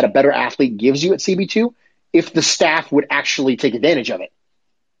that a better athlete gives you at CB2, if the staff would actually take advantage of it.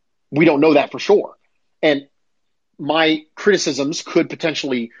 We don't know that for sure. And my criticisms could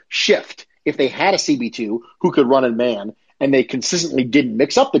potentially shift if they had a CB2 who could run and man, and they consistently didn't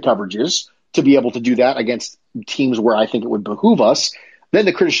mix up the coverages to be able to do that against teams where I think it would behoove us. then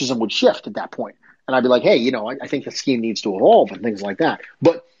the criticism would shift at that point. And I'd be like, hey, I think the scheme needs to evolve and things like that.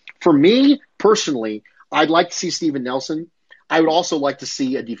 But for me personally, I'd like to see Steven Nelson. I would also like to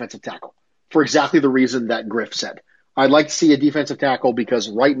see a defensive tackle for exactly the reason that Griff said. I'd like to see a defensive tackle because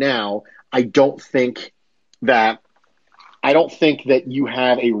right now I don't think that you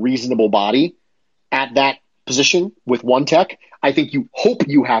have a reasonable body at that position with one tech. I think you hope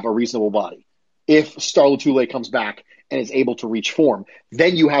you have a reasonable body. If Star Lotulelei comes back and is able to reach form,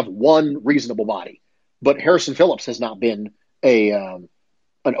 then you have one reasonable body. But Harrison Phillips has not been an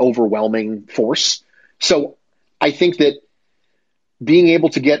overwhelming force. So I think that being able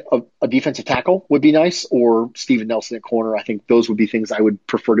to get a defensive tackle would be nice, or Steven Nelson at corner. I think those would be things I would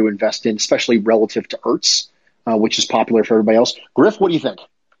prefer to invest in, especially relative to Ertz, which is popular for everybody else. Griff, what do you think?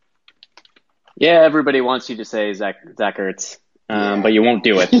 Yeah, everybody wants you to say Zach Ertz, but you won't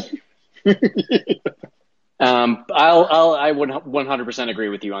do it. I would 100% agree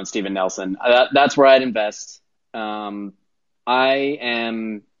with you on Steven Nelson. That's where I'd invest. I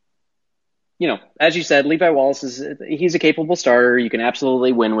am, as you said, Levi Wallace he's a capable starter. You can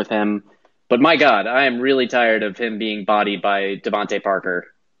absolutely win with him. But my God, I am really tired of him being bodied by Devontae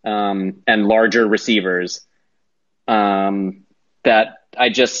Parker and larger receivers. That I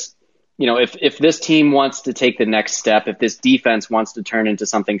just, if this team wants to take the next step, if this defense wants to turn into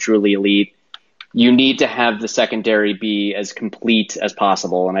something truly elite, you need to have the secondary be as complete as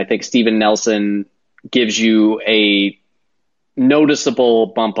possible. And I think Steven Nelson gives you a noticeable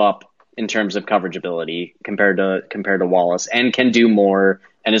bump up in terms of coverage ability compared to Wallace, and can do more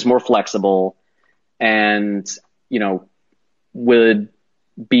and is more flexible and, would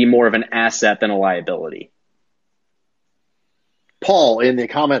be more of an asset than a liability. Paul in the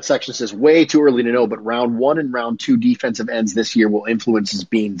comment section says, way too early to know, but round 1 and round 2 defensive ends this year will influence his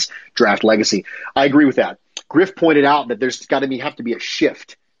Beans draft legacy. I agree with that. Griff pointed out that there's got to have to be a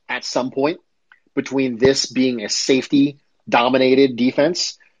shift at some point between this being a safety dominated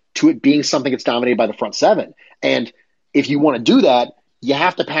defense to it being something that's dominated by the front seven. And if you want to do that, you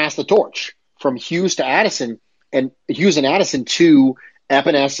have to pass the torch from Hughes to Addison, and Hughes and Addison to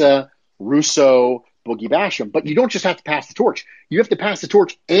Epinesa, Russo, Boogie Basham. But you don't just have to pass the torch. You have to pass the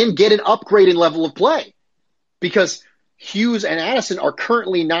torch and get an upgrade in level of play, because Hughes and Addison are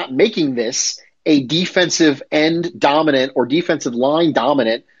currently not making this a defensive end dominant or defensive line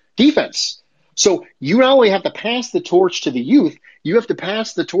dominant defense. So you not only have to pass the torch to the youth, you have to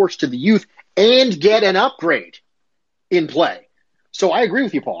pass the torch to the youth and get an upgrade in play. So I agree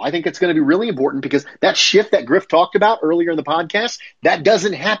with you, Paul. I think it's going to be really important, because that shift that Griff talked about earlier in the podcast, that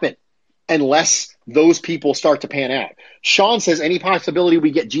doesn't happen unless those people start to pan out. Sean says, any possibility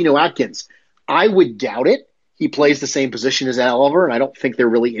we get Geno Atkins? I would doubt it. He plays the same position as Oliver, and I don't think they're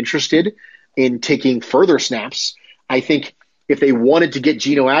really interested in taking further snaps. I think if they wanted to get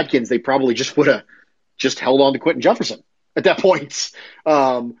Geno Atkins, they probably just would have just held on to Quentin Jefferson at that point.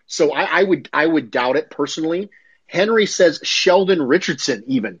 So I would doubt it personally. Henry says Sheldon Richardson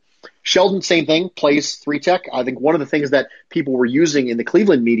even. Sheldon, same thing, plays 3-tech. I think one of the things that people were using in the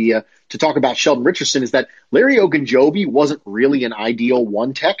Cleveland media to talk about Sheldon Richardson is that Larry Ogunjobi wasn't really an ideal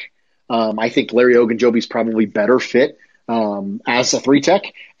 1-tech. I think Larry Ogunjobi's probably better fit as a 3-tech.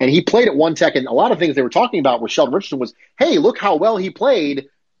 And he played at 1-tech, and a lot of things they were talking about with Sheldon Richardson was, hey, look how well he played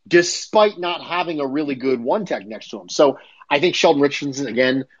despite not having a really good 1-tech next to him. So I think Sheldon Richardson,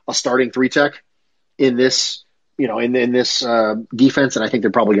 again, a starting 3-tech in this in this defense, and I think they're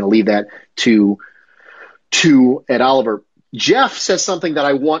probably going to leave that to Ed Oliver. Jeff says something that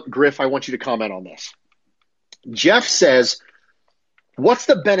I want you to comment on this. Jeff says, what's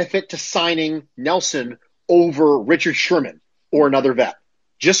the benefit to signing Nelson over Richard Sherman or another vet?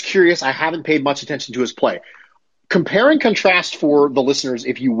 Just curious. I haven't paid much attention to his play. Compare and contrast for the listeners,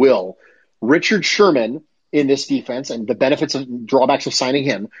 if you will, Richard Sherman in this defense and the benefits and drawbacks of signing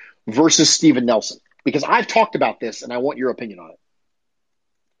him versus Steven Nelson. Because I've talked about this, and I want your opinion on it.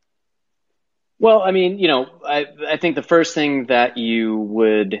 Well, I mean, I think the first thing that you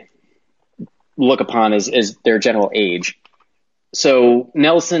would look upon is their general age. So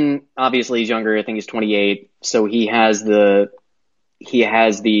Nelson, obviously, is younger. I think he's 28. So he has the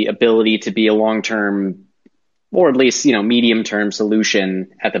ability to be a long-term, or at least, medium-term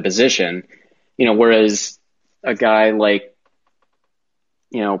solution at the position. Whereas a guy like,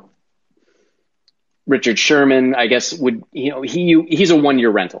 Richard Sherman, I guess, he's a 1-year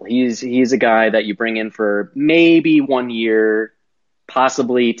rental. He's a guy that you bring in for maybe 1 year,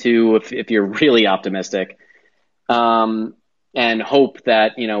 possibly 2 if you're really optimistic, and hope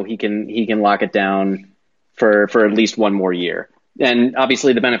that he can lock it down for at least 1 more year. And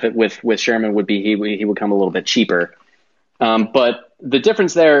obviously, the benefit with Sherman would be he would come a little bit cheaper. But the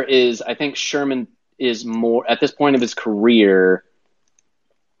difference there is I think Sherman is more, at this point of his career,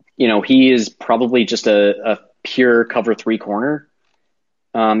 he is probably just a pure cover three corner.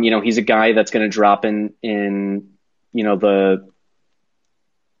 He's a guy that's going to drop in the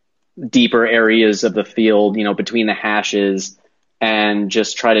deeper areas of the field, between the hashes, and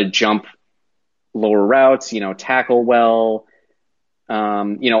just try to jump lower routes, tackle well.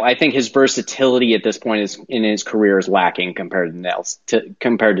 I think his versatility at this point in his career is lacking compared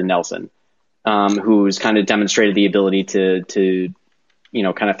to Nelson, who's kind of demonstrated the ability to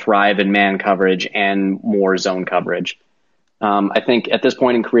kind of thrive in man coverage and more zone coverage. I think at this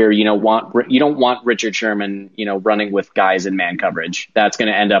point in career, you don't want Richard Sherman, running with guys in man coverage. That's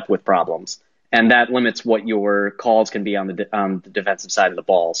going to end up with problems, and that limits what your calls can be on the defensive side of the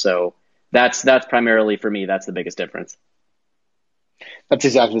ball. So that's primarily for me. That's the biggest difference. That's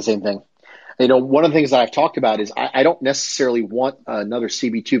exactly the same thing. One of the things that I've talked about is I don't necessarily want another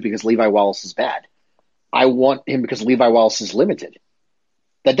CB2 because Levi Wallace is bad. I want him because Levi Wallace is limited.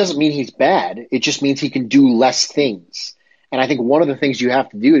 That doesn't mean he's bad. It just means he can do less things. And I think one of the things you have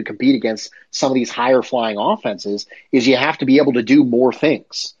to do to compete against some of these higher flying offenses is you have to be able to do more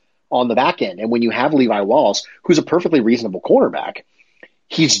things on the back end. And when you have Levi Wallace, who's a perfectly reasonable cornerback,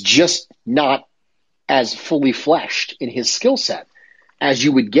 he's just not as fully fleshed in his skill set as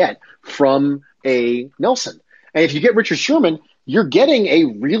you would get from a Nelson. And if you get Richard Sherman, you're getting a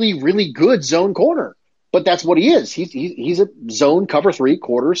really, really good zone corner. But that's what he is. He's a zone cover three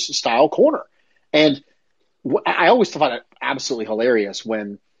quarters style corner. And I always find it absolutely hilarious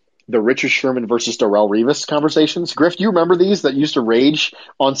when the Richard Sherman versus Darrelle Revis conversations. Griff, do you remember these that used to rage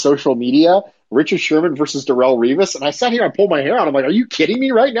on social media? Richard Sherman versus Darrelle Revis. And I sat here and pulled my hair out. I'm like, are you kidding me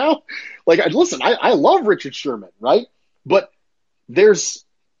right now? Listen, I love Richard Sherman, right? But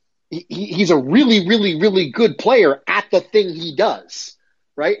he's a really, really, really good player at the thing he does,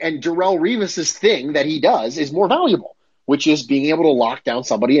 right? And Darrelle Revis's thing that he does is more valuable, which is being able to lock down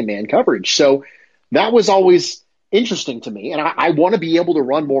somebody in man coverage. So that was always interesting to me. And I want to be able to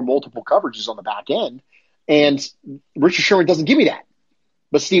run more multiple coverages on the back end. And Richard Sherman doesn't give me that,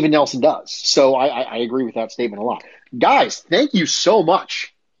 but Steven Nelson does. So I agree with that statement a lot. Guys, thank you so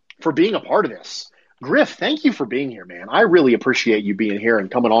much for being a part of this. Griff, thank you for being here, man. I really appreciate you being here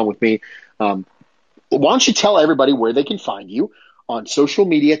and coming on with me. Why don't you tell everybody where they can find you on social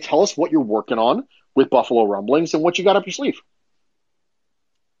media? Tell us what you're working on with Buffalo Rumblings and what you got up your sleeve.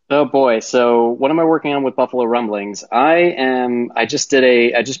 Oh boy. So what am I working on with Buffalo Rumblings? I just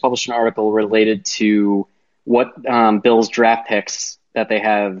published an article related to what Bills draft picks that they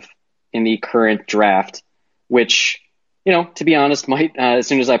have in the current draft, which, to be honest, might, as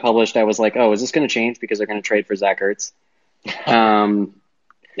soon as I published, I was like, oh, is this going to change because they're going to trade for Zach Ertz?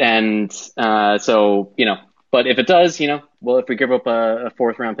 But if it does, well, if we give up a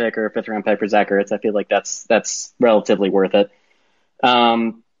 4th round pick or a 5th round pick for Zach Ertz, I feel like that's relatively worth it.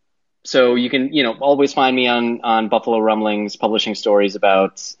 So you can, always find me on Buffalo Rumblings, publishing stories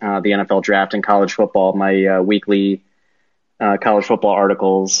about the NFL draft and college football, my weekly college football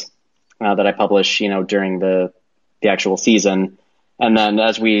articles that I publish, during the actual season. And then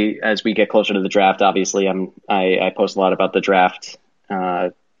as we get closer to the draft, obviously I post a lot about the draft,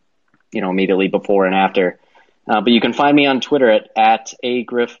 immediately before and after. But you can find me on Twitter at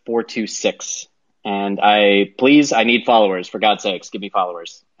agriff426. And I need followers, for God's sakes, give me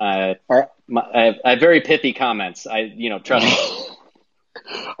followers. I have very pithy comments. Trust me.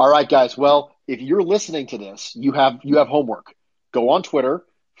 All right, guys. Well, if you're listening to this, you have homework. Go on Twitter,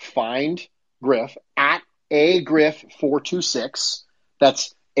 find Griff at agriff426.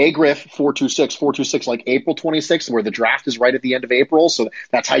 That's agriff426, 426 like April 26th, where the draft is right at the end of April. So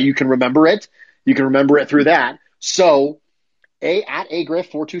that's how you can remember it. You can remember it through that. So at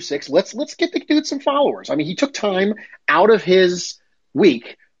agriff426, let's get the dude some followers. I mean, he took time out of his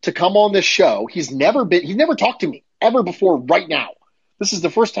week to come on this show. He's never talked to me ever before right now. This is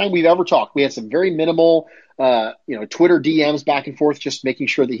the first time we've ever talked. We had some very minimal, Twitter DMs back and forth, just making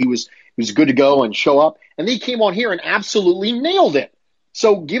sure that he was good to go and show up. And then he came on here and absolutely nailed it.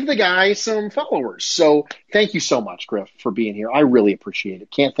 So give the guy some followers. So thank you so much, Griff, for being here. I really appreciate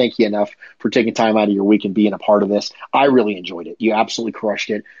it. Can't thank you enough for taking time out of your week and being a part of this. I really enjoyed it. You absolutely crushed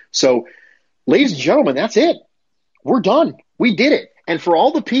it. So, ladies and gentlemen, that's it. We're done. We did it. And for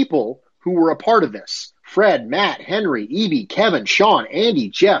all the people who were a part of this, Fred, Matt, Henry, Evie, Kevin, Sean, Andy,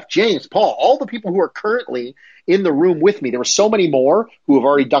 Jeff, James, Paul, all the people who are currently in the room with me, there were so many more who have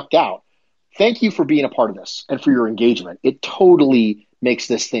already ducked out. Thank you for being a part of this and for your engagement. It totally makes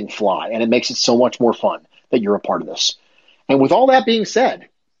this thing fly, and it makes it so much more fun that you're a part of this. And with all that being said,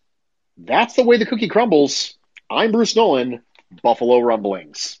 that's the way the cookie crumbles. I'm Bruce Nolan. Buffalo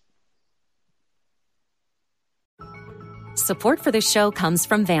Rumblings. Support for this show comes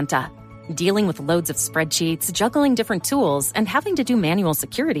from Vanta. Dealing with loads of spreadsheets, juggling different tools, and having to do manual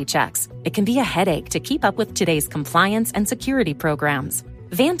security checks, it can be a headache to keep up with today's compliance and security programs.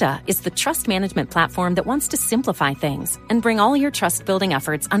 Vanta is the trust management platform that wants to simplify things and bring all your trust-building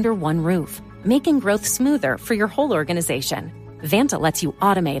efforts under one roof, making growth smoother for your whole organization. Vanta lets you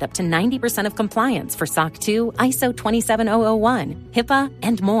automate up to 90% of compliance for SOC 2, ISO 27001, HIPAA,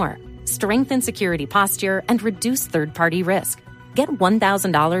 and more. Strengthen security posture and reduce third-party risk. Get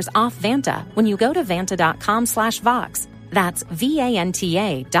 $1,000 off Vanta when you go to vanta.com/Vox. That's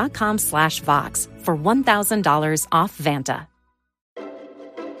VANTA.com/Vox for $1,000 off Vanta.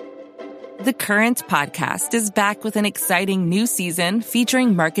 The Current podcast is back with an exciting new season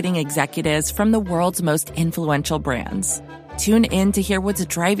featuring marketing executives from the world's most influential brands. Tune in to hear what's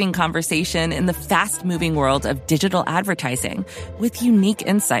driving conversation in the fast-moving world of digital advertising with unique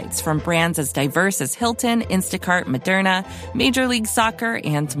insights from brands as diverse as Hilton, Instacart, Moderna, Major League Soccer,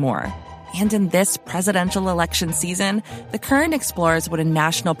 and more. And in this presidential election season, The Current explores what a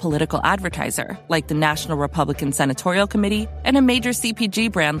national political advertiser, like the National Republican Senatorial Committee, and a major CPG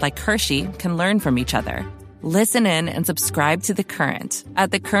brand like Hershey can learn from each other. Listen in and subscribe to The Current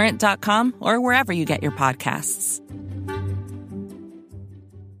at thecurrent.com or wherever you get your podcasts.